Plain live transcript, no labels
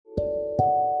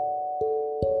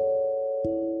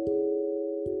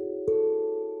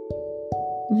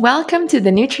Welcome to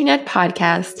the NutriNet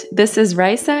podcast. This is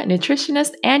Raisa,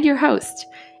 nutritionist and your host.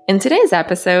 In today's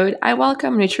episode, I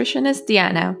welcome nutritionist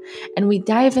Diana, and we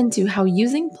dive into how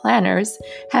using planners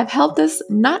have helped us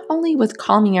not only with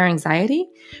calming our anxiety,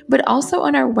 but also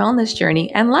on our wellness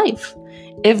journey and life.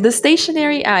 If the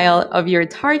stationery aisle of your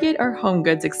Target or Home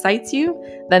Goods excites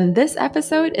you, then this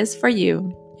episode is for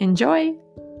you. Enjoy!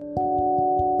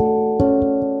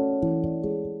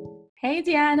 Hey,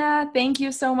 Diana. Thank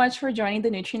you so much for joining the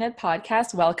NutriNet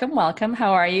podcast. Welcome.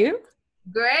 How are you?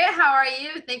 Great. How are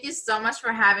you? Thank you so much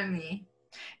for having me.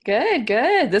 Good.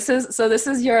 This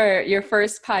is your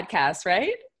first podcast,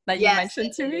 right? That you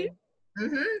mentioned to me?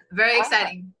 Very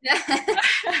exciting.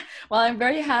 Well, I'm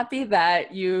very happy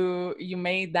that you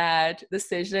made that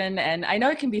decision. And I know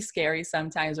it can be scary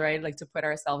sometimes, right? Like to put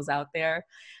ourselves out there.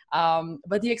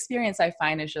 But the experience I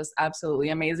find is just absolutely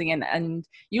amazing. And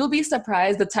you'll be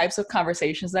surprised the types of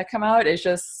conversations that come out. It's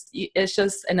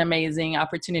just an amazing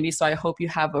opportunity. So I hope you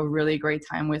have a really great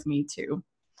time with me too.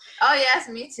 Oh, yes,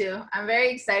 me too. I'm very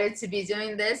excited to be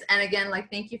doing this. And again,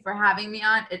 thank you for having me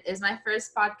on. It is my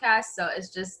first podcast. So it's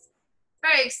just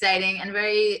very exciting and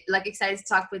very excited to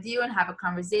talk with you and have a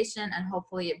conversation, and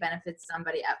hopefully it benefits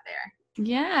somebody out there.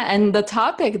 Yeah. And the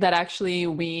topic that actually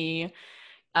we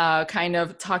kind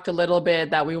of talked a little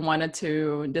bit that we wanted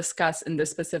to discuss in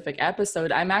this specific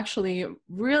episode, I'm actually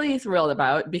really thrilled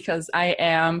about, because I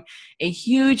am a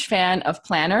huge fan of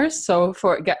planners. So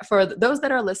for those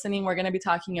that are listening, we're going to be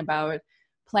talking about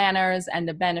planners and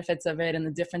the benefits of it and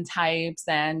the different types.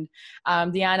 And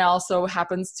Diana also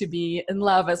happens to be in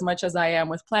love as much as I am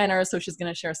with planners. So she's going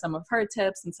to share some of her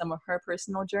tips and some of her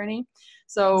personal journey.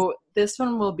 So this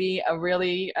one will be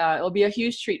it'll be a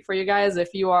huge treat for you guys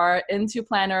if you are into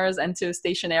planners and to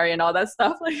stationery and all that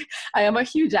stuff. I am a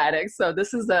huge addict. So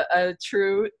this is a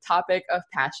true topic of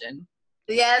passion.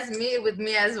 Yes, with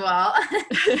me as well.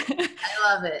 I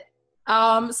love it.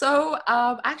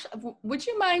 Actually, would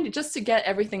you mind, just to get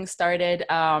everything started,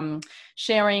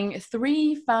 sharing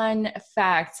 3 fun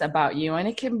facts about you? And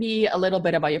it can be a little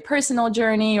bit about your personal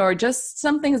journey or just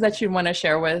some things that you want to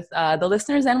share with the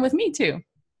listeners and with me too.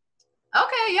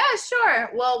 Okay, yeah,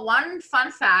 sure. Well, one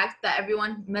fun fact that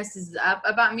everyone messes up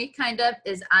about me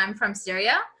is I'm from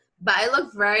Syria, but I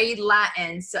look very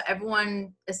Latin. So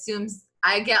everyone assumes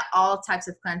I get all types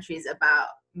of countries about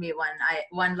me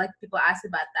when people ask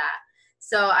about that.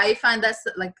 So I find that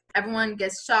everyone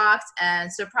gets shocked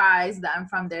and surprised that I'm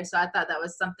from there. So I thought that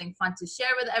was something fun to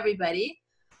share with everybody.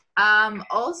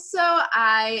 Also,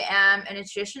 I am a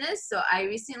nutritionist. So I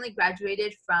recently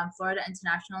graduated from Florida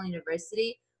International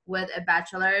University with a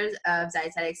bachelor's of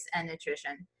dietetics and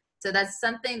nutrition. So that's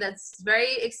something that's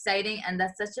very exciting, and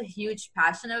that's such a huge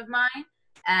passion of mine.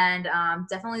 And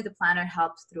definitely the planner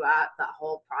helps throughout that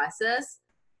whole process.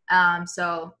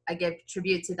 So I give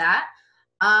tribute to that.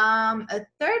 A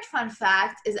third fun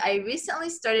fact is I recently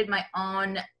started my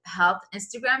own health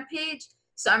Instagram page.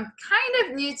 So I'm kind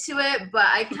of new to it, but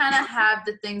I kind of have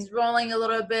the things rolling a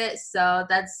little bit. So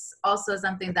that's also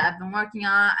something that I've been working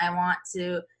on. I want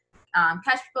to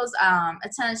catch people's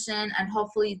attention and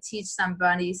hopefully teach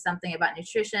somebody something about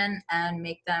nutrition and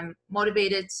make them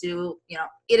motivated to,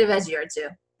 eat a veggie or two.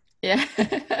 Yeah.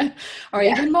 Or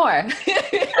even more.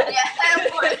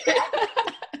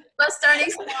 But starting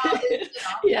small is,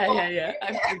 Yeah.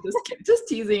 I'm just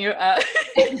teasing you.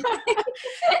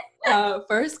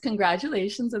 First,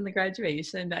 congratulations on the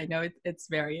graduation. I know it's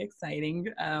very exciting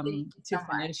to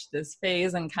finish this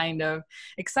phase, and kind of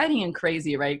exciting and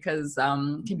crazy, right? Because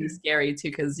it can be scary too,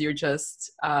 because you're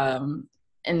just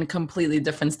in completely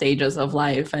different stages of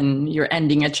life, and you're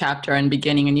ending a chapter and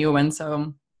beginning a new one.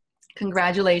 So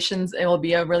congratulations. It will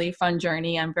be a really fun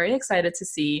journey. I'm very excited to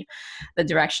see the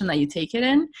direction that you take it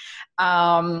in.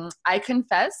 I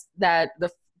confess that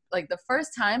the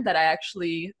first time that I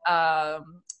actually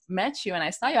met you and I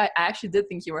saw you, I actually did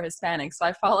think you were Hispanic. So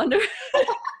I fall under.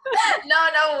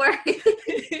 No worries.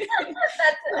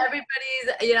 That's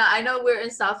everybody's, I know we're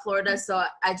in South Florida, so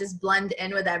I just blend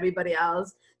in with everybody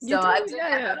else. So I do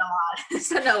that a lot.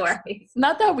 So no worries.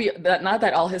 Not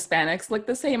that all Hispanics look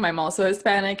the same. I'm also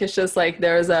Hispanic. It's just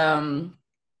there's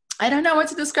I don't know what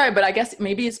to describe, but I guess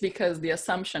maybe it's because the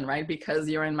assumption, right? Because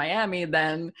you're in Miami,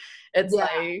 then it's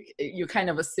you kind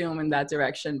of assume in that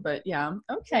direction. But yeah,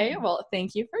 okay. Well,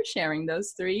 thank you for sharing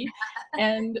those 3.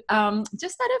 And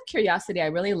just out of curiosity, I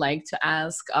really like to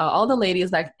ask all the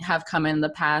ladies that have come in the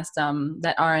past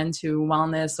that are into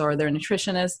wellness or they're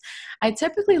nutritionists. I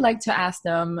typically like to ask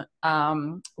them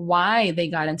why they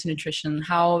got into nutrition.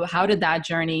 How did that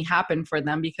journey happen for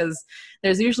them? Because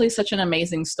there's usually such an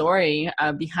amazing story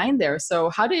behind there. So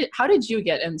how did you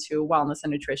get into wellness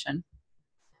and nutrition?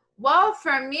 Well,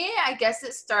 for me, I guess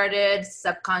it started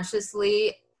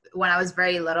subconsciously when I was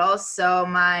very little. So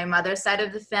my mother's side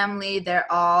of the family,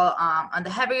 they're all on the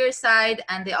heavier side,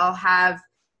 and they all have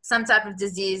some type of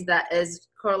disease that is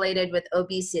correlated with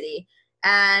obesity.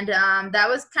 And that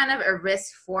was kind of a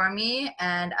risk for me.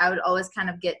 And I would always kind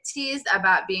of get teased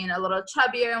about being a little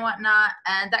chubbier and whatnot.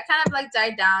 And that kind of like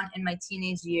died down in my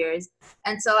teenage years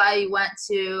until I went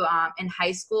to in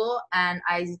high school, and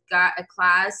I got a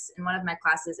class in one of my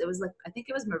classes. It was like, I think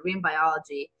it was marine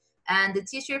biology. And the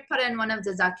teacher put in one of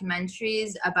the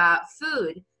documentaries about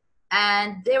food.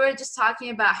 And they were just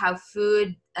talking about how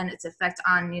food and its effect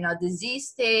on, disease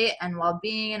state and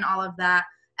well-being and all of that.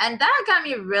 And that got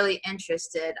me really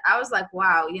interested. I was like,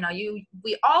 wow,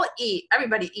 we all eat,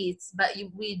 everybody eats, but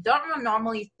we don't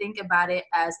normally think about it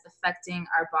as affecting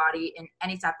our body in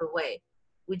any type of way.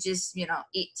 We just,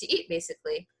 eat to eat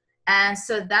basically. And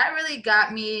so that really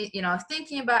got me,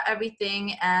 thinking about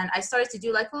everything. And I started to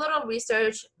do like a little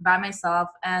research by myself.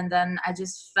 And then I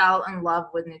just fell in love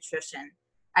with nutrition.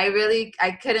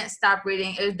 I couldn't stop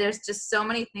reading. There's just so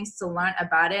many things to learn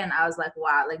about it. And I was like,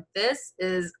 wow, like this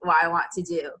is what I want to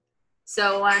do.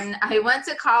 So when I went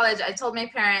to college, I told my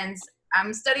parents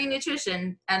I'm studying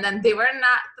nutrition, and then they were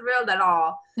not thrilled at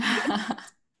all.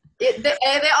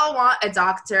 They all want a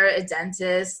doctor, a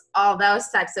dentist, all those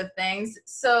types of things.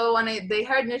 So when they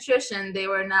heard nutrition, they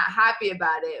were not happy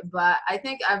about it. But I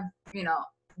think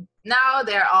now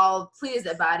they're all pleased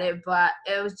about it. But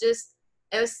it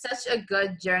was such a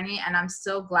good journey, and I'm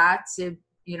so glad to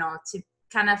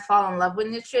kind of fall in love with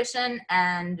nutrition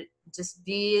and just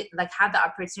be like have the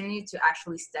opportunity to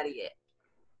actually study it.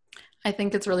 I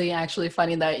think it's really actually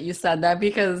funny that you said that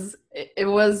because it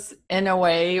was in a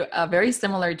way a very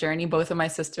similar journey. Both of my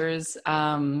sisters,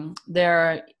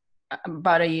 they're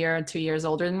about a year or 2 years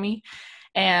older than me.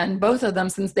 And both of them,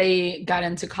 since they got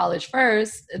into college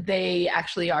first, they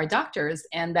actually are doctors.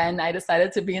 And then I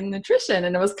decided to be in nutrition,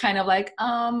 and it was kind of like,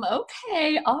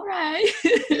 okay, all right.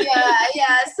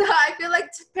 Yeah. So I feel like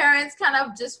parents kind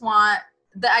of just want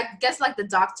I guess like the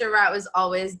doctor route is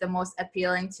always the most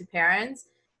appealing to parents.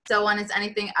 So when it's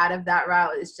anything out of that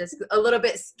route, it's just a little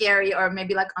bit scary or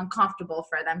maybe like uncomfortable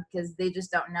for them because they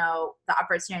just don't know the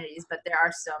opportunities, but there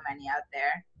are so many out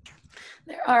there.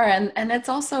 There are, and it's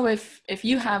also if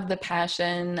you have the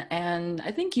passion, and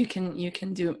I think you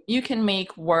can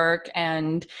make work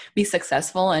and be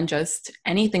successful in just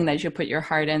anything that you put your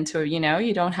heart into.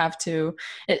 You don't have to.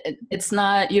 It's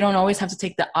not. You don't always have to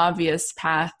take the obvious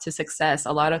path to success.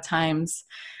 A lot of times.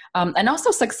 And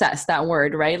also success, that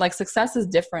word, right? Like success is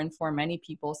different for many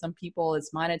people. Some people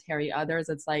it's monetary, others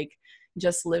it's like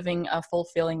just living a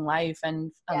fulfilling life,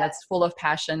 and Yes. that's full of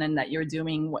passion, and that you're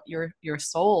doing what your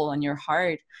soul and your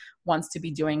heart wants to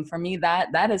be doing. For me,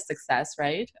 that is success,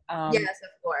 right? Yes,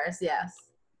 of course. Yes.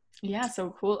 Yeah,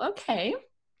 so cool. Okay.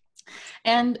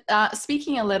 And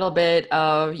speaking a little bit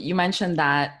of, you mentioned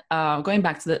that going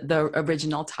back to the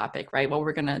original topic, right? What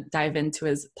we're going to dive into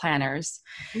is planners,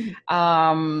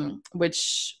 Mhm.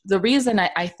 which the reason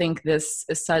I think this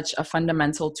is such a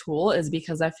fundamental tool is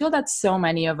because I feel that so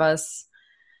many of us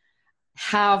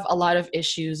have a lot of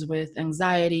issues with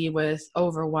anxiety, with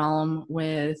overwhelm,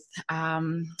 with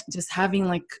just having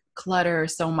like clutter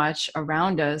so much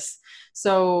around us.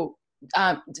 So,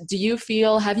 have you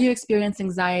experienced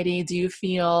anxiety? Do you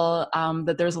feel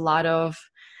that there's a lot of,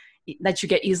 that you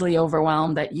get easily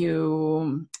overwhelmed, that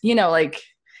like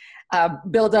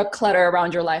build up clutter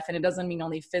around your life, and it doesn't mean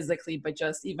only physically but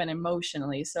just even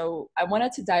emotionally? So I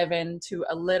wanted to dive into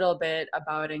a little bit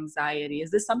about anxiety.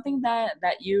 Is this something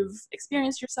that you've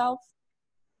experienced yourself?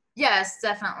 Yes,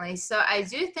 definitely. So I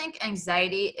do think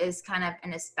anxiety is kind of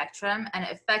in a spectrum, and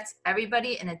it affects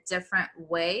everybody in a different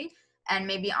way and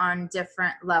maybe on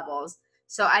different levels.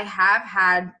 So I have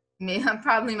had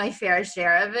probably my fair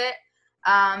share of it.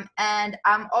 And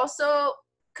I'm also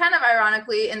kind of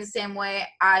ironically in the same way,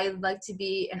 I like to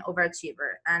be an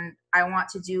overachiever and I want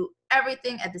to do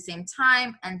everything at the same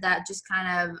time. And that just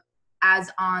kind of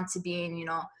adds on to being,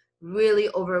 really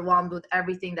overwhelmed with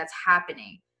everything that's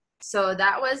happening. So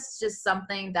that was just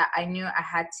something that I knew I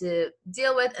had to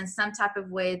deal with in some type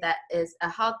of way that is a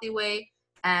healthy way.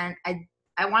 And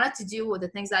I wanted to do the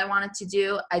things I wanted to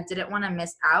do. I didn't want to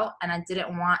miss out, and I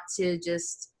didn't want to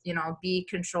just, be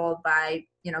controlled by,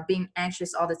 being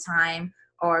anxious all the time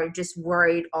or just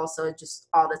worried also just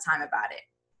all the time about it.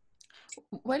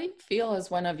 What do you feel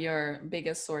is one of your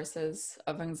biggest sources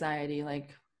of anxiety,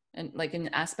 like an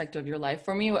aspect of your life?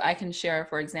 For me, what I can share,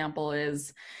 for example,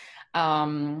 is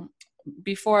um,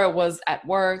 before it was at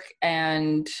work,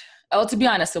 and Oh, to be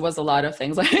honest, it was a lot of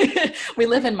things. Like we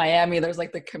live in Miami, there's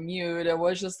like the commute. It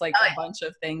was just like Oh, a bunch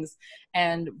of things.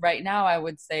 And right now I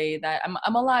would say that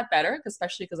I'm a lot better,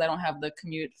 especially because I don't have the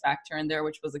commute factor in there,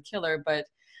 which was a killer. But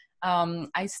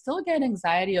I still get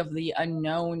anxiety of the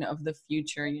unknown of the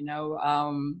future,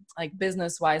 like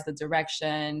business wise, the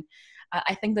direction.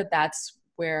 I think that that's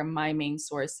where my main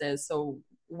source is. So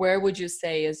where would you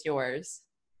say is yours?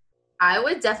 I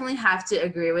would definitely have to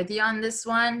agree with you on this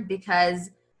one because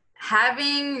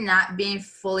having not being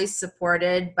fully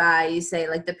supported by, you say,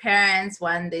 like the parents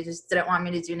when they just didn't want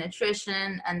me to do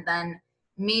nutrition, and then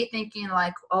me thinking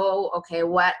like, oh, okay,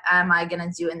 what am I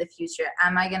gonna do in the future?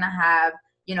 Am I gonna have,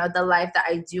 the life that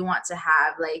I do want to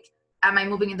have? Like, am I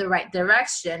moving in the right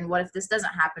direction? What if this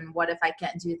doesn't happen? What if I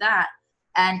can't do that?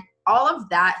 And all of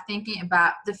that, thinking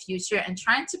about the future and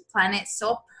trying to plan it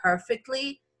so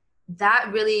perfectly, that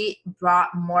really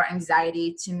brought more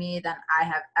anxiety to me than I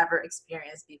have ever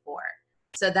experienced before.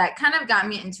 So that kind of got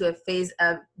me into a phase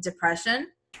of depression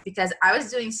because I was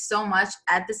doing so much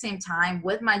at the same time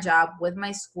with my job, with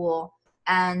my school,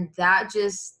 and that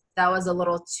was a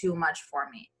little too much for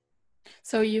me.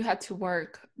 So you had to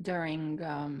work during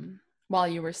while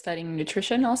you were studying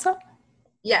nutrition also?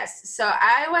 Yes. So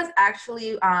I was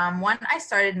actually, when I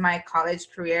started my college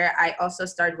career, I also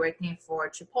started working for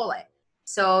Chipotle.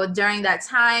 So during that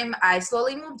time, I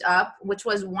slowly moved up, which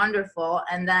was wonderful.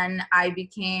 And then I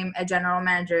became a general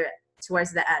manager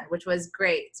towards the end, which was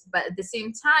great. But at the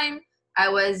same time, I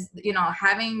was,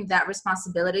 having that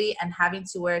responsibility and having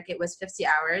to work, it was 50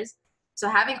 hours. So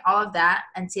having all of that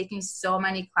and taking so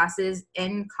many classes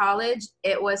in college,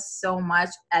 it was so much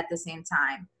at the same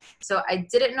time. So I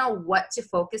didn't know what to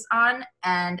focus on.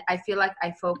 And I feel like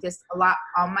I focused a lot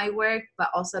on my work, but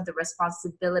also the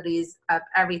responsibilities of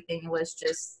everything was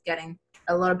just getting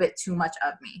a little bit too much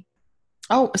of me.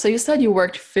 Oh, so you said you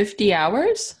worked 50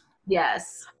 hours?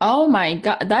 Yes. Oh my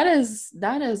God, that is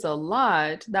a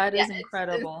lot. That Yeah, is it's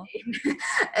incredible. insane.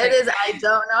 It Like, is. I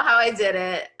don't know how I did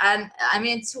it. And I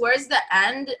mean, towards the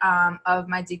end of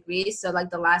my degree, so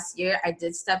like the last year, I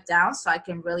did step down so I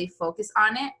can really focus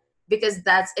on it because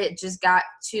it just got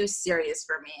too serious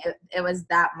for me. It was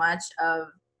that much of,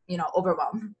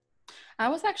 overwhelm. I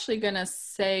was actually gonna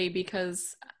say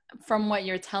because from what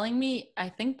you're telling me, I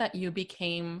think that you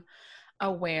became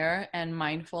aware and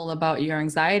mindful about your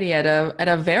anxiety at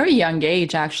a very young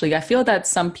age. Actually, I feel that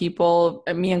some people,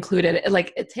 me included,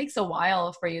 like it takes a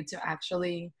while for you to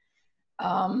actually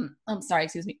I'm sorry,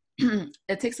 excuse me.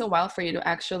 It takes a while for you to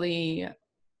actually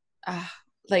uh,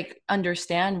 like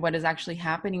understand what is actually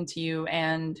happening to you,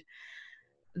 and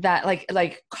that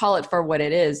like call it for what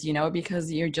it is,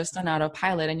 because you're just on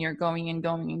autopilot and you're going and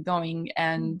going and going,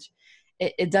 and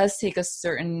it does take a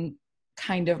certain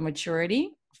kind of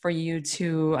maturity for you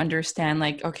to understand,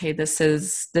 like, okay, this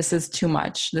is too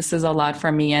much, this is a lot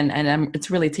for me, and it's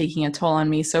really taking a toll on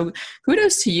me. So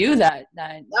kudos to you that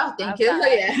Oh, have thank you.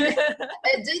 Yeah. that.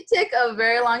 It did take a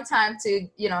very long time to,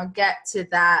 get to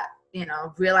that,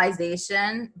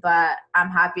 realization, but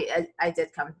I'm happy I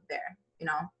did come there.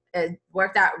 It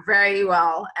worked out very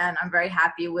well, and I'm very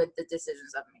happy with the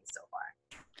decisions I've made so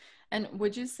far. And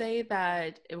would you say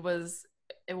that it was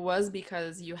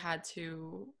because you had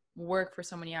to work for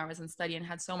so many hours and study and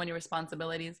had so many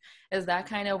responsibilities? Is that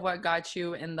kind of what got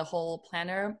you in the whole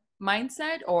planner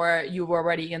mindset, or you were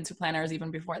already into planners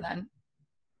even before then?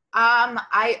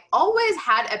 I always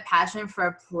had a passion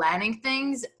for planning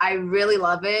things. I really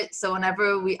love it. So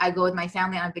whenever I go with my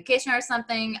family on vacation or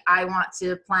something, I want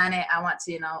to plan it. I want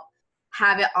to,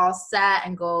 have it all set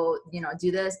and go,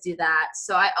 do this, do that.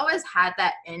 So I always had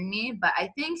that in me. But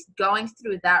I think going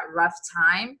through that rough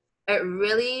time, it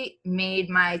really made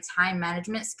my time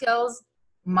management skills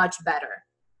much better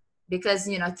because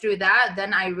through that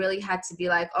then I really had to be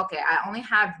like, okay, I only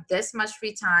have this much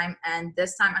free time, and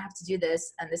this time I have to do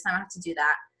this, and this time I have to do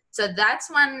that. So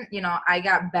that's when I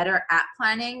got better at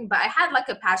planning, but I had like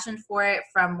a passion for it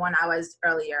from when I was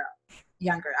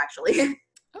younger actually.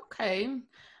 Okay.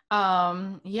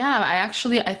 Yeah,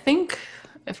 I think,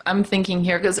 if I'm thinking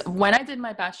here, because when I did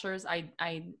my bachelor's, I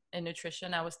in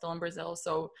nutrition, I was still in Brazil.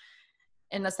 So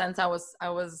in a sense, I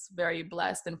was very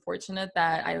blessed and fortunate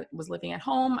that I was living at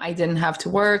home. I didn't have to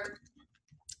work.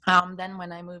 Then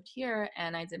when I moved here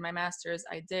and I did my master's,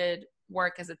 I did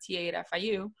work as a TA at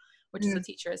FIU, which is a Mm.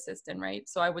 teacher assistant, right?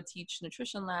 So I would teach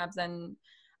nutrition labs,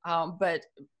 but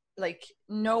like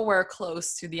nowhere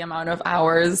close to the amount of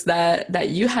hours that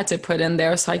you had to put in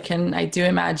there. So I do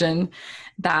imagine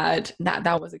that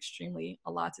was extremely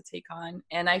a lot to take on.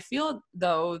 And I feel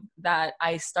though that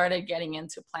I started getting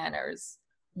into planners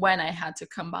when I had to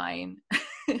combine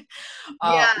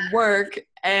Yeah. work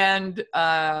and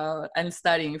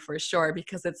studying for sure,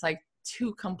 because it's like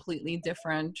two completely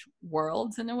different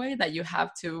worlds in a way that you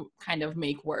have to kind of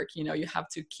make work. You know, you have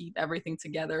to keep everything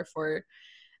together for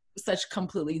such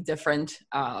completely different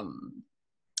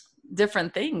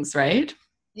things, right?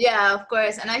 Yeah, of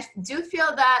course. And I do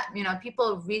feel that,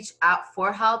 people reach out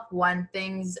for help when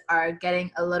things are getting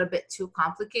a little bit too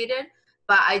complicated.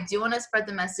 But I do want to spread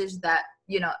the message that,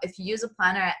 if you use a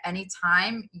planner at any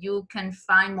time, you can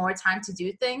find more time to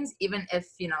do things, even if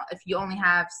you only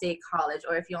have, say, college,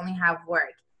 or if you only have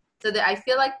work. So that I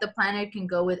feel like the planner can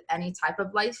go with any type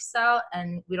of lifestyle,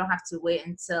 and we don't have to wait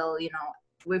until,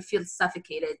 we feel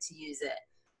suffocated to use it.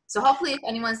 So hopefully if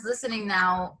anyone's listening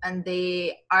now and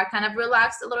they are kind of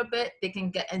relaxed a little bit, they can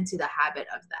get into the habit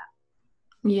of that.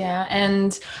 Yeah.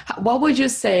 And what would you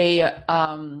say,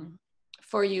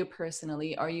 for you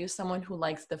personally? Are you someone who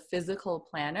likes the physical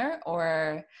planner,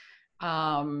 or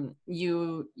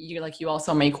you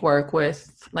also make work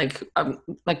with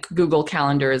like Google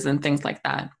calendars and things like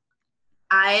that?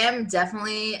 I am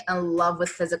definitely in love with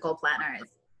physical planners.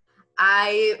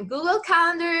 I Google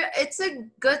Calendar, it's a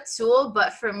good tool,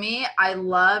 but for me, I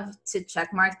love to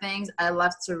check mark things. I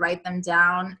love to write them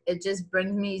down. It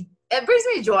brings me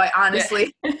joy, Yeah.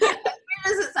 honestly.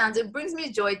 As it sounds, it brings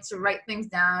me joy to write things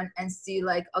down and see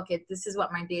like, okay, this is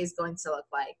what my day is going to look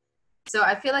like. So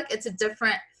I feel like it's a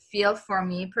different feel for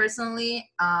me personally,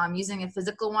 using a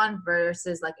physical one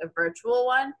versus like a virtual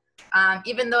one,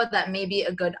 even though that may be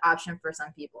a good option for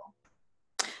some people.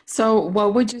 So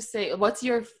what would you say, what's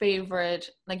your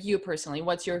favorite, like you personally,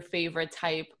 what's your favorite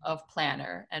type of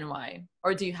planner and why?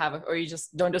 Or do you have or you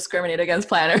just don't discriminate against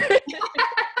planner?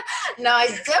 No, I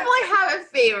definitely have a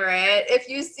favorite. If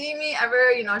you see me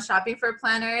ever, shopping for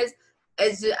planners,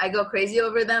 I go crazy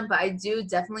over them. But I do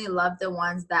definitely love the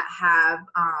ones that have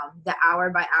the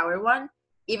hour by hour one.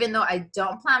 Even though I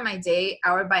don't plan my day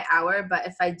hour by hour, but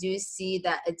if I do see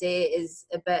that a day is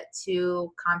a bit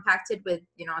too compacted with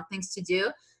things to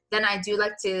do, then I do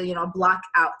like to block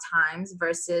out times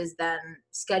versus then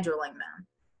scheduling them.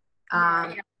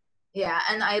 Yeah. Yeah,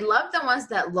 and I love the ones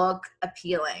that look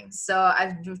appealing. So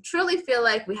I truly feel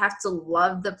like we have to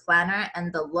love the planner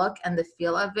and the look and the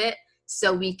feel of it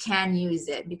so we can use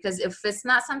it. Because if it's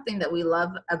not something that we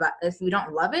love about, if we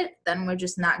don't love it, then we're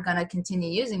just not going to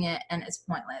continue using it and it's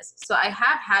pointless. So I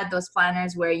have had those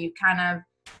planners where you kind of,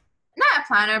 not a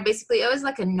planner, basically it was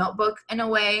like a notebook in a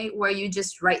way where you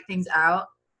just write things out.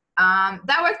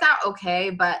 That worked out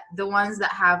okay, but the ones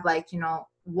that have like,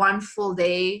 one full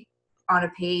day on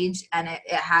a page and it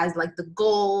has like the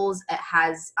goals, it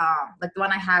has like the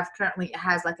one I have currently, it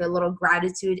has like a little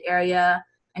gratitude area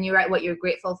and you write what you're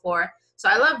grateful for. So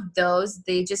I love those.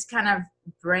 They just kind of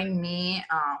bring me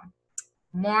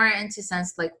more into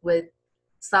sense like with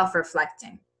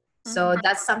self-reflecting. So Mhm.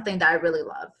 that's something that I really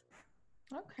love.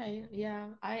 Okay, yeah,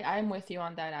 I'm with you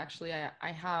on that actually.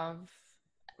 I have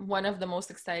one of the most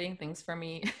exciting things for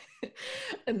me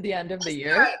at the end of the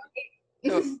year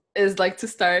is like to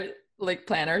start like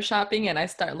planner shopping, and I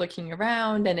start looking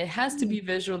around and it has to be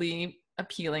visually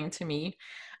appealing to me.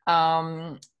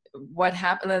 Um, what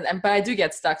happened, but I do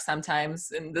get stuck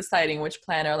sometimes in deciding which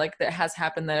planner. Like that has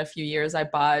happened that a few years I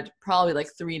bought probably like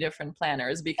 3 different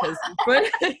planners because each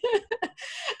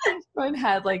one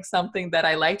had like something that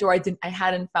I liked, or I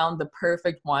hadn't found the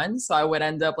perfect one, so I would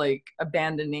end up like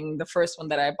abandoning the first one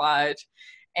that I bought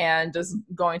and just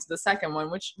going to the second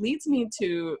one, which leads me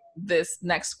to this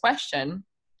next question.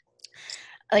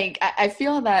 Like I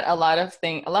feel that a lot of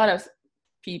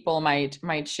people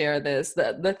might share this.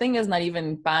 The thing is not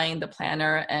even buying the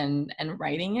planner and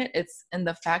writing it. It's in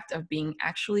the fact of being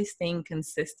actually staying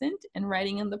consistent in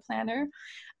writing in the planner.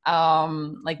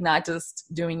 Like not just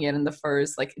doing it in the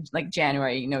first like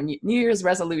January, New Year's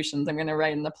resolutions, I'm gonna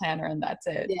write in the planner and that's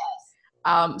it.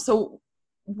 Yes. So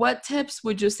what tips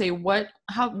would you say, what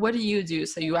do you do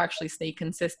so you actually stay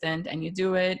consistent and you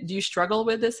do it? Do you struggle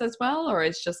with this as well, or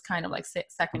it's just kind of like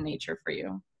second nature for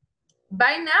you?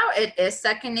 By now, it is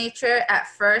second nature. At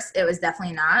first, it was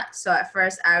definitely not. So at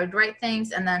first, I would write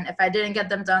things, and then if I didn't get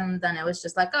them done, then it was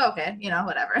just like, oh, okay,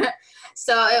 whatever.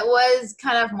 So it was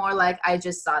kind of more like I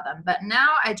just saw them. But now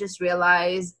I just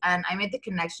realized, and I made the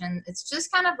connection. It's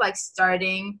just kind of like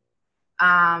starting,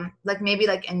 like maybe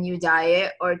like a new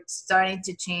diet or starting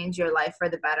to change your life for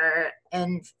the better.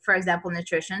 And for example,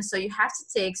 nutrition. So you have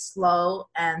to take slow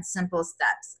and simple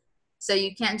steps. So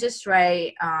you can't just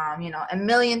write, a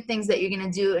million things that you're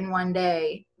going to do in one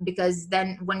day, because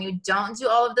then when you don't do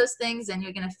all of those things, then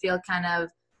you're going to feel kind of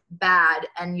bad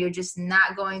and you're just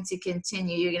not going to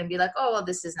continue. You're going to be like, oh, well,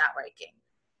 this is not working.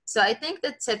 So I think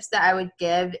the tips that I would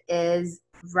give is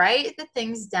write the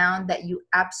things down that you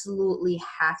absolutely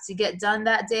have to get done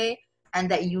that day and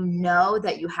that you know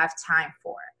that you have time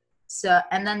for. So,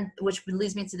 and then which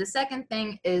leads me to the second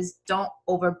thing is don't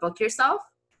overbook yourself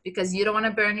because you don't want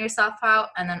to burn yourself out.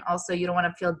 And then also you don't want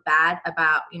to feel bad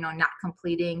about, not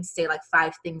completing, say like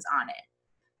 5 things on it.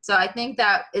 So I think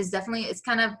that is definitely,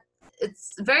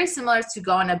 it's very similar to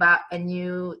going about a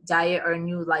new diet or a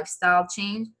new lifestyle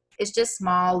change. It's just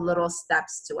small little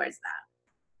steps towards that.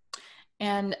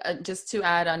 And just to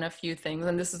add on a few things,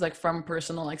 and this is like from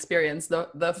personal experience,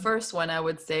 the first one I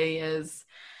would say is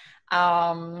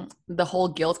the whole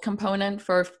guilt component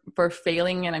for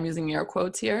failing, and I'm using air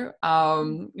quotes here,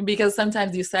 because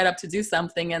sometimes you set up to do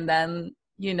something and then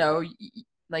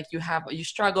like you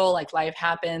struggle, like life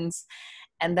happens,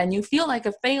 and then you feel like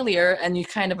a failure and you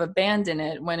kind of abandon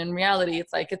it, when in reality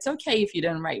it's like it's okay if you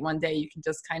didn't write one day. You can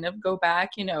just kind of go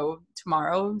back,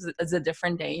 tomorrow is a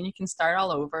different day and you can start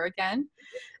all over again.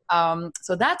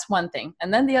 So that's one thing.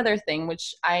 And then the other thing,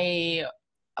 which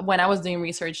when I was doing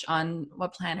research on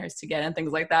what planners to get and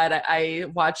things like that, I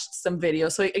watched some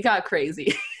videos, so it got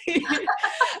crazy.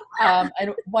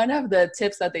 And one of the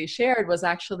tips that they shared was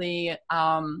actually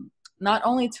not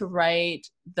only to write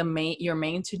your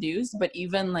main to-dos, but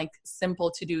even like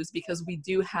simple to-dos, because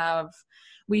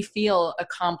we feel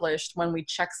accomplished when we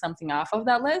check something off of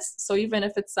that list. So even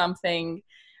if it's something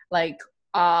like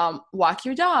walk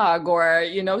your dog, or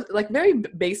like very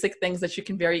basic things that you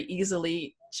can very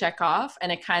easily check off,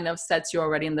 and it kind of sets you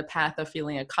already in the path of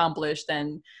feeling accomplished,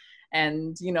 and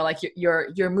like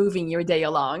you're moving your day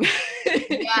along.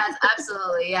 Yes,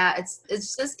 absolutely. Yeah,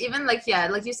 it's just even like, yeah,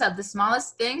 like you said, the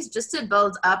smallest things just to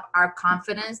build up our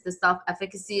confidence, the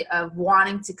self-efficacy of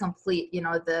wanting to complete,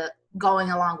 the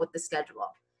going along with the schedule.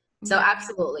 So Yeah.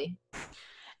 absolutely.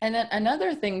 And then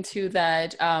another thing too,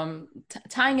 that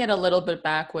tying it a little bit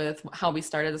back with how we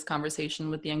started this conversation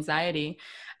with the anxiety,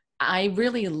 I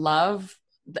really love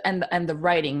and the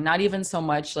writing, not even so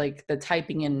much like the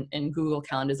typing in Google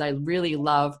Calendars. I really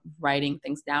love writing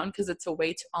things down because it's a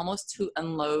way to almost to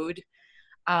unload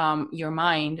your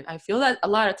mind. I feel that a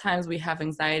lot of times we have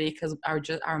anxiety because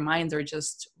our minds are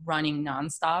just running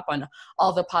nonstop on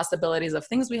all the possibilities of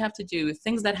things we have to do,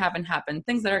 things that haven't happened,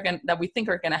 things that we think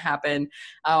are going to happen,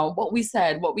 what we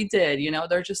said, what we did.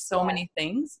 There are just so many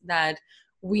things that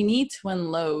we need to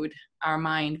unload our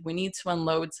mind. We need to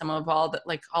unload some of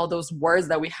all those words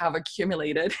that we have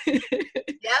accumulated.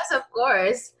 Yes, of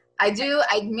course. I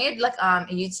made like a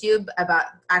YouTube about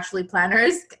actually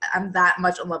planners. I'm that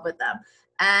much in love with them.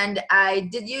 And I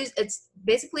did it's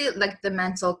basically like the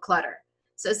mental clutter.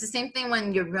 So it's the same thing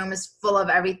when your room is full of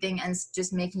everything and it's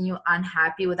just making you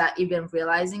unhappy without even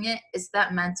realizing it. It's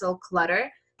that mental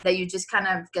clutter that you just kind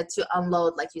of get to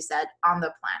unload, like you said, on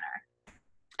the planner.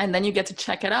 And then you get to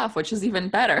check it off, which is even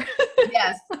better.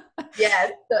 Yes.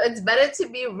 Yes. So it's better to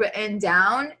be written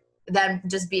down than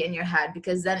just be in your head,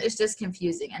 because then it's just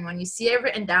confusing. And when you see it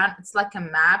written down, it's like a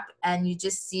map and you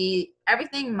just see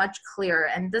everything much clearer,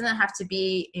 and it doesn't have to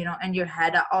be, in your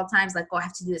head at all times. Like, oh, I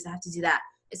have to do this, I have to do that.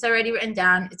 It's already written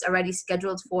down. It's already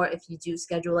scheduled for, if you do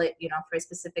schedule it, for a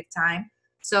specific time.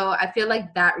 So I feel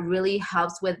like that really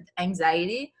helps with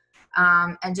anxiety,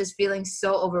 and just feeling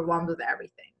so overwhelmed with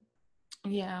everything.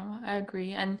 Yeah, I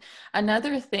agree. And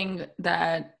another thing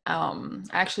that I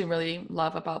actually really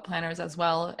love about planners as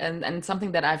well, and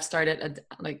something that I've started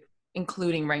like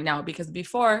including right now, because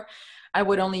before I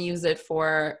would only use it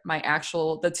for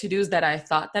the to-dos that I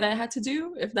thought that I had to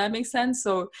do, if that makes sense.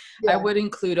 So I Yeah. would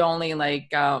include only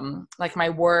like my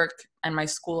work and my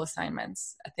school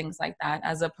assignments, things like that,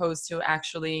 as opposed to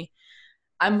actually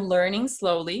I'm learning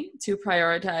slowly to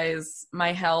prioritize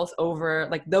my health over,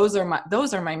 like, those are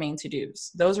my main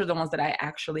to-dos. Those are the ones that I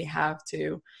actually have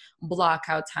to block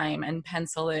out time and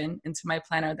pencil into my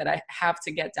planner that I have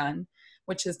to get done,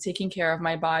 which is taking care of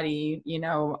my body, and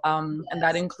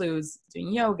that Yes. includes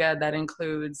doing yoga, that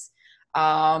includes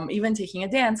even taking a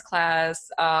dance class,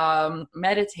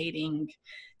 meditating,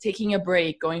 taking a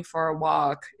break, going for a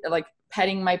walk, like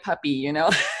petting my puppy.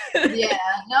 Yeah,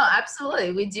 no,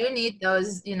 absolutely. We do need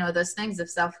those, those things of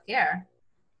self-care.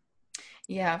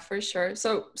 Yeah, for sure.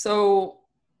 So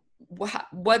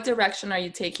what direction are you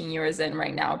taking yours in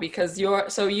right now? Because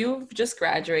you've just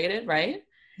graduated, right?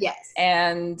 Yes.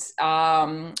 And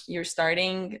you're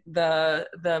starting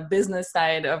the business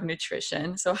side of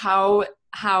nutrition. So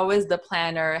how is the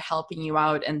planner helping you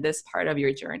out in this part of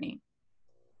your journey?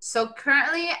 So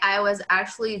currently, I was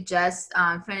actually just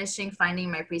finishing finding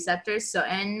my preceptors.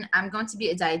 I'm going to be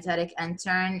a dietetic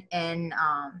intern in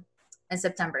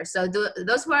September. So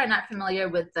those who are not familiar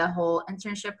with the whole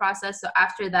internship process, so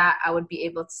after that, I would be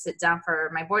able to sit down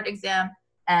for my board exam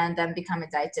and then become a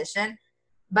dietitian.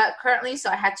 But currently, so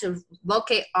I had to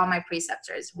locate all my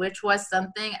preceptors, which was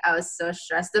something I was so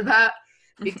stressed about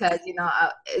because,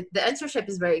 the internship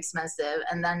is very expensive.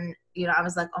 And then, I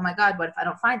was like, oh my God, what if I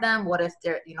don't find them? What if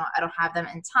they're, I don't have them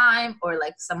in time, or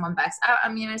like someone backs out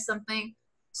on me or something.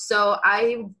 So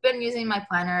I've been using my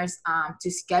planners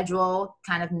to schedule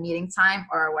kind of meeting time,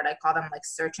 or what I call them like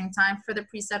searching time for the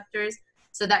preceptors.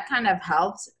 So that kind of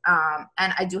helped.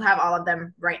 And I do have all of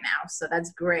them right now. So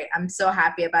that's great. I'm so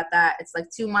happy about that. It's like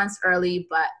 2 months early,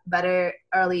 but better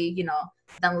early,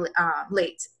 than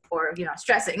late, or,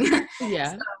 stressing.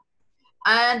 Yeah.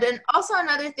 And then also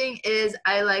another thing is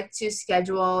I like to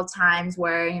schedule times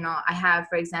where, I have,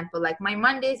 for example, like my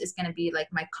Mondays is going to be like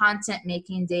my content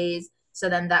making days. So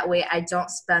then that way I don't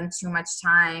spend too much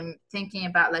time thinking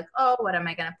about like, oh, what am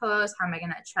I going to post? How am I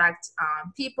going to attract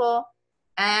people?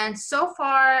 And so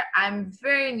far, I'm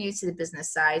very new to the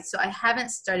business side. So I haven't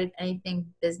started anything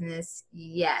business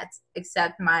yet,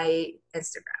 except my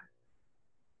Instagram.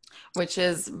 Which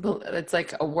is, it's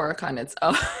like a work on its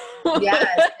own.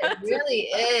 Yes, it really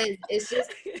is. It's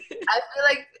just, I feel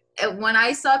like when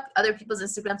I saw other people's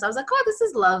Instagrams, I was like, oh, this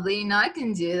is lovely. I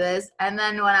can do this. And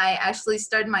then when I actually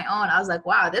started my own, I was like,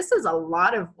 wow, this is a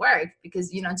lot of work because,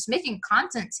 just making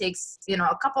content takes,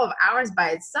 a couple of hours by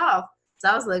itself. So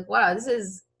I was like, wow, this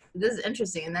is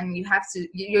interesting. And then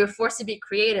you're forced to be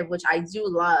creative, which I do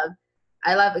love.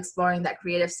 I love exploring that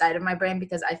creative side of my brain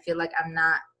because I feel like I'm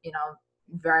not,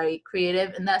 very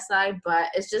creative in that side, but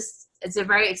it's a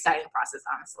very exciting process,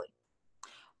 honestly.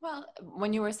 Well,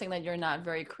 when you were saying that you're not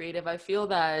very creative, I feel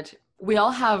that we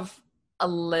all have a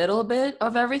little bit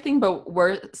of everything, but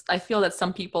I feel that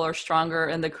some people are stronger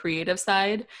in the creative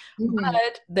side, Mm-hmm.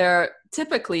 but they're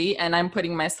typically, and I'm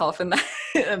putting myself in that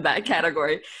in that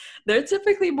category, they're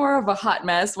typically more of a hot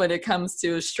mess when it comes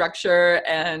to structure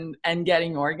and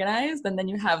getting organized. And then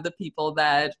you have the people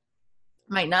that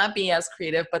might not be as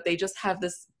creative, but they just have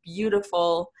this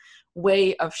beautiful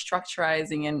way of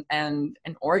structurizing and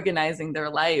organizing their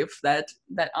life that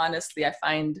honestly I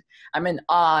find I'm in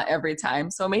awe every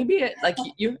time. So maybe like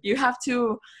you have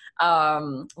to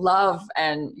love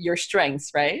and your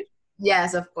strengths, right?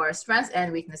 Yes, of course. Strengths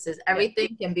and weaknesses. Yeah.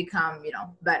 Everything can become,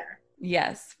 better.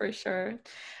 Yes, for sure.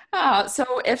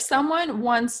 So if someone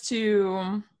wants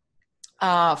to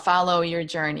follow your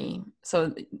journey,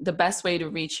 so the best way to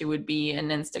reach you would be in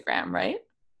Instagram, right?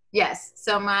 Yes.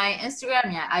 So my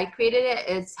Instagram, yeah, I created it.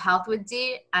 It's Health with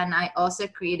D, and I also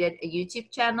created a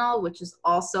YouTube channel, which is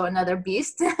also another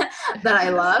beast that I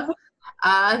love.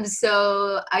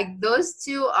 So those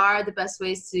two are the best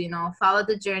ways to, follow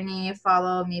the journey,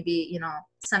 follow maybe,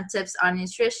 some tips on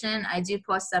nutrition. I do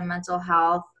post some mental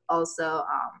health, also,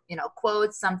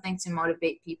 quotes, something to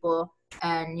motivate people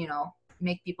and,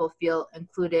 make people feel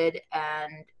included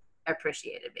and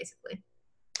appreciated, basically.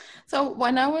 So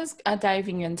when I was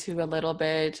diving into a little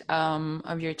bit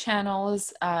of your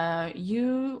channels,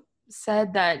 you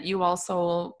said that you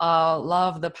also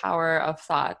love the power of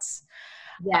thoughts,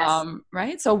 Yes.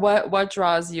 right? So what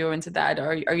draws you into that?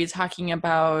 Are you talking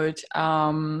about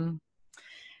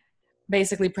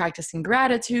basically practicing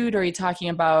gratitude? Or are you talking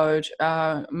about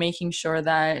making sure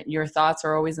that your thoughts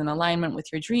are always in alignment with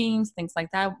your dreams, things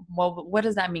like that? Well, what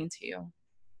does that mean to you?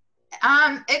 It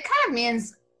kind of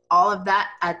means all of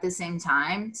that at the same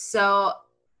time. So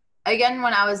again,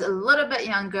 when I was a little bit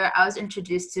younger, I was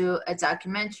introduced to a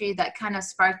documentary that kind of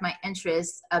sparked my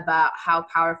interest about how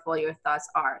powerful your thoughts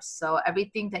are. So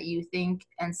everything that you think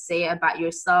and say about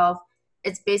yourself,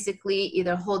 it's basically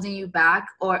either holding you back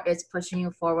or it's pushing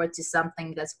you forward to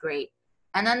something that's great.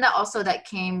 And then that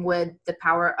came with the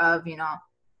power of,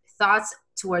 thoughts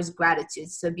towards gratitude.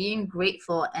 So being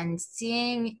grateful and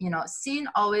seeing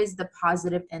always the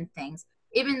positive in things,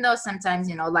 even though sometimes,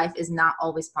 life is not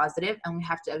always positive and we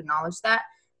have to acknowledge that,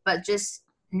 but just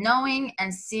knowing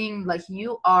and seeing like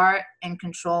you are in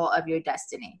control of your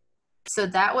destiny. So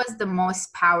that was the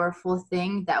most powerful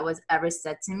thing that was ever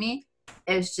said to me.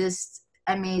 It was just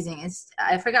amazing.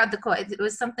 I forgot the quote. It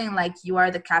was something like you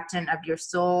are the captain of your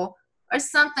soul or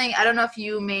something. I don't know if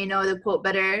you may know the quote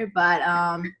better, but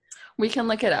We can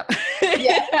look it up.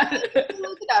 yeah,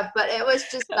 look it up. But it was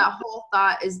just that whole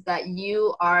thought is that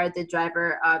you are the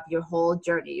driver of your whole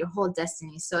journey, your whole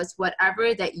destiny. So it's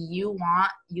whatever that you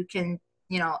want, you can,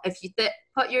 if you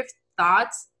put your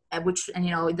thoughts,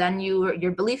 then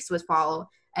your beliefs would follow.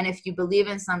 And if you believe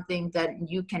in something, then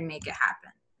you can make it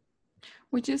happen.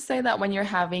 Would you say that when you're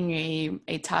having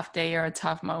a tough day or a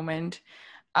tough moment,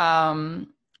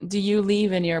 do you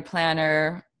leave in your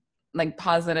planner like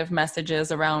positive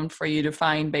messages around for you to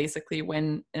find basically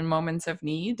when in moments of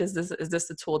need? Is this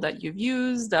a tool that you've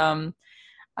used?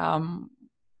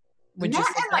 Would you Not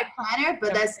say in that? my planner,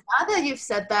 but Okay. that's now that you've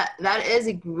said that, that is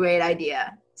a great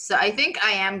idea. So I think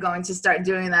I am going to start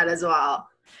doing that as well.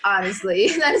 Honestly,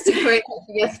 that is a great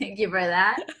idea. Thank you for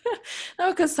that.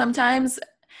 No, because sometimes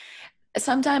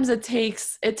it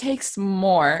takes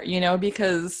more,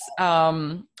 because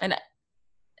and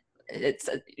it's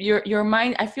your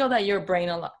mind. I feel that your brain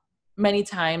a lot many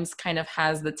times kind of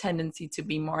has the tendency to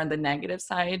be more on the negative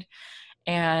side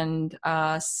and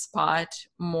spot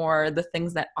more the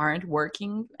things that aren't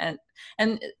working, and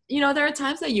there are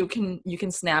times that you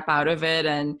can snap out of it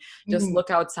and just Mhm. look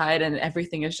outside and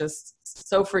everything is just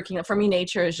so freaking. For me,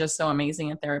 nature is just so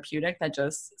amazing and therapeutic that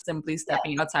just simply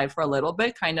stepping outside for a little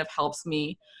bit kind of helps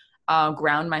me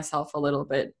ground myself a little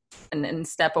bit and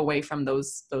step away from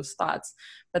those thoughts.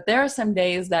 But there are some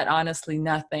days that honestly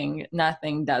nothing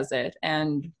does it,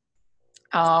 and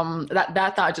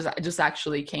that thought just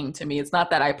actually came to me. It's not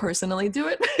that I personally do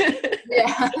it,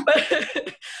 Yeah.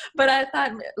 but but I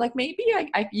thought like maybe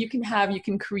you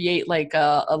can create like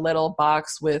a little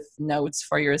box with notes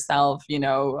for yourself,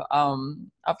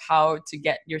 of how to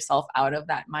get yourself out of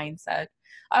that mindset.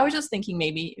 I was just thinking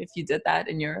maybe if you did that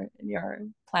in your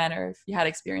planner, if you had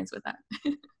experience with that.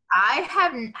 I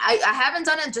haven't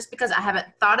done it just because I haven't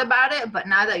thought about it, but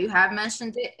now that you have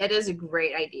mentioned it, it is a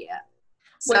great idea.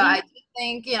 So What do you? I do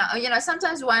think,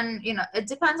 sometimes when, it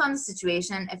depends on the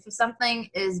situation. If something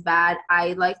is bad, I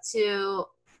don't like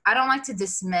to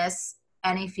dismiss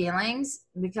any feelings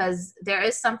because there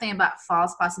is something about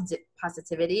false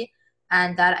positivity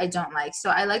and that I don't like. So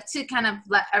I like to kind of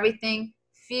let everything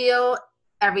feel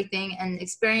everything and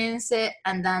experience it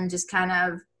and then just kind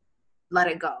of let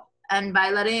it go. And by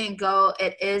letting it go,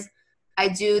 I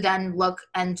do then look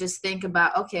and just think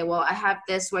about, okay, well, I have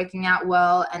this working out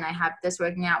well and I have this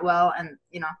working out well. And,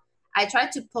 I try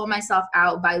to pull myself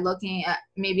out by looking at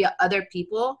maybe other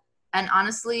people. And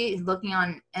honestly, looking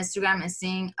on Instagram and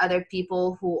seeing other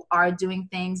people who are doing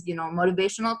things,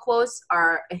 motivational quotes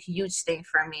are a huge thing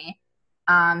for me.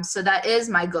 So that is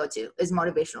my go-to is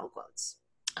motivational quotes.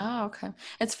 Oh, okay.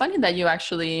 It's funny that you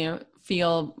actually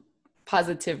feel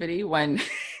positivity when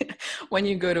when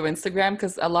you go to Instagram,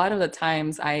 because a lot of the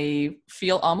times I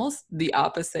feel almost the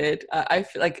opposite. I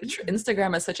feel like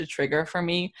Instagram is such a trigger for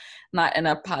me, not in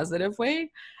a positive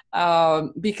way,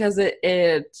 because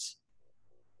it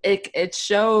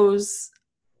shows.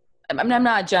 I'm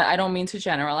not. I don't mean to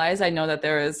generalize. I know that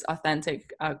there is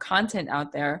authentic content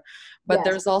out there, but Yes.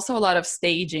 there's also a lot of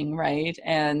staging, right?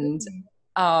 And Mhm.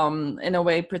 in a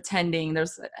way pretending.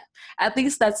 There's at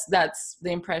least that's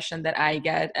the impression that I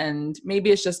get, and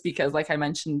maybe it's just because, like I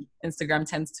mentioned, Instagram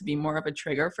tends to be more of a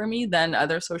trigger for me than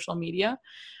other social media.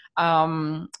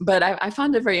 But I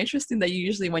found it very interesting that you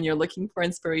usually, when you're looking for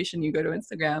inspiration, you go to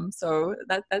Instagram, so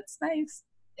that's nice.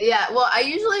 Yeah, well,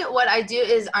 what I do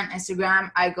is on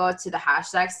Instagram, I go to the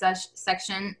hashtag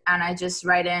section and I just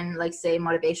write in, like, say,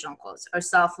 motivational quotes or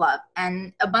self love.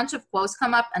 And a bunch of quotes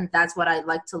come up, and that's what I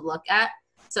like to look at.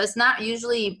 So it's not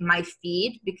usually my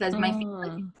feed because my feed,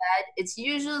 like you Mm. said, it's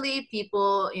usually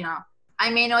people, I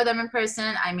may know them in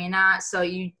person, I may not. So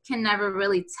you can never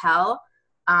really tell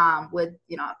with,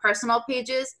 personal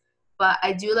pages, but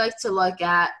I do like to look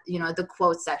at, the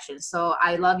quote section. So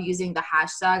I love using the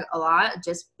hashtag a lot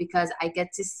just because I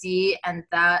get to see, and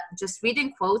that just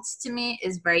reading quotes to me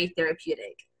is very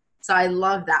therapeutic. So I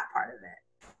love that part of it.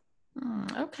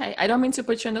 Okay, I don't mean to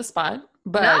put you on the spot,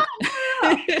 No, but no,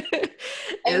 no.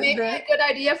 It is may be there? a good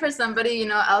idea for somebody,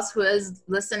 else who is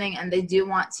listening and they do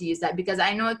want to use that because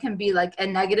I know it can be like a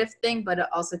negative thing, but it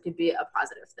also could be a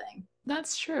positive thing.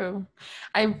 That's true.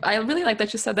 I really like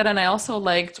that you said that, and I also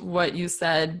liked what you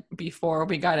said before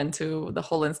we got into the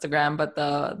whole Instagram, but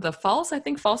the false, I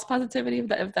think false positivity,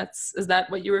 if that's is that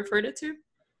what you referred it to?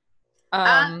 Um,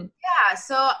 Um, yeah,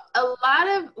 so a lot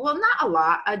of, well, not a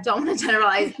lot, I don't want to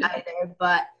generalize either,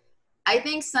 but I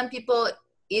think some people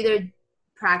either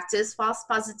practice false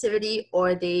positivity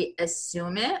or they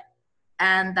assume it.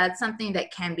 And that's something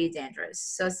that can be dangerous.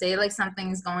 So say like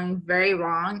something's going very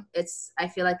wrong. I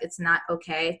feel like it's not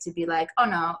okay to be like, oh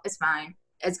no, it's fine.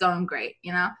 It's going great.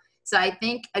 So I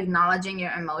think acknowledging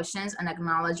your emotions and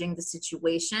acknowledging the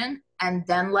situation and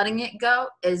then letting it go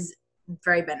is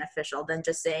very beneficial than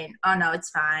just saying, oh no,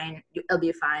 it's fine. It'll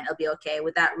be fine. It'll be okay,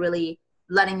 without really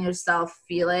letting yourself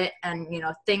feel it and,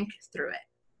 think through it.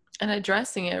 and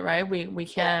addressing it, right? We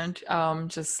Yes. can't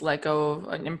just let go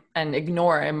and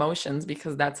ignore emotions,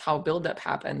 because that's how buildup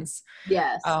happens.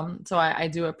 Yes. So I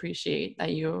do appreciate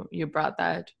that you brought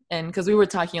that in, because we were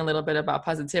talking a little bit about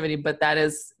positivity, but that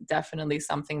is definitely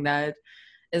something that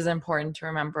is important to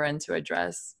remember and to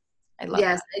address. I love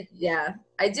Yes, that. yeah,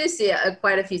 I do see it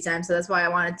quite a few times, so that's why I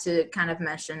wanted to kind of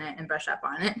mention it and brush up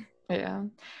on it. Yeah.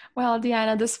 Well,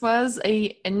 Deanna, this was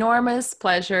a enormous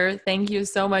pleasure. Thank you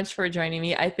so much for joining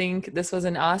me. I think this was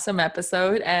an awesome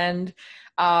episode, and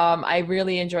I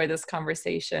really enjoyed this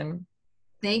conversation.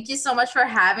 Thank you so much for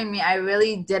having me. I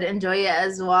really did enjoy it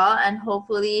as well. And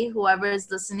hopefully, whoever is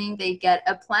listening, they get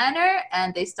a planner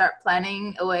and they start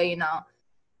planning away,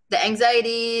 the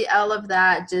anxiety, all of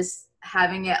that, just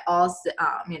having it all,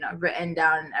 written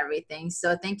down and everything.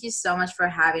 So thank you so much for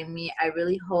having me. I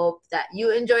really hope that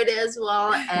you enjoyed it as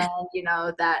well. And,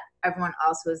 that everyone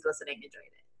else who is listening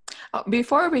enjoyed it.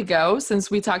 Before we go,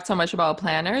 since we talked so much about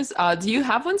planners, do you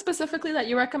have one specifically that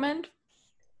you recommend?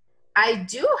 I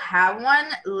do have one.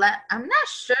 I'm not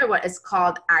sure what it's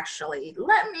called actually.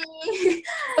 Let me.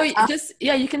 So just,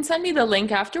 yeah, you can send me the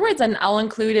link afterwards and I'll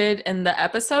include it in the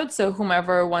episode. So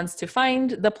whomever wants to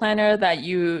find the planner that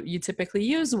you typically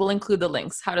use, will include the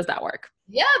links. How does that work?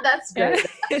 Yeah, that's Yeah. great.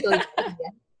 That's really good.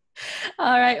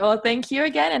 All right. Well, thank you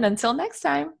again. And until next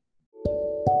time.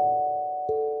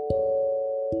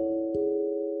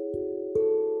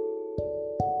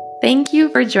 Thank you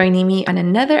for joining me on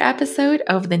another episode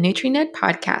of the NutriNet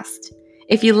podcast.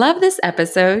 If you love this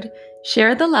episode,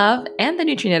 share the love and the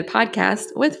NutriNet podcast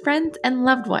with friends and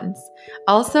loved ones.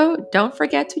 Also, don't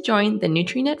forget to join the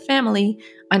NutriNet family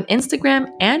on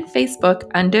Instagram and Facebook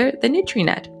under the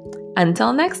NutriNet.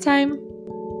 Until next time.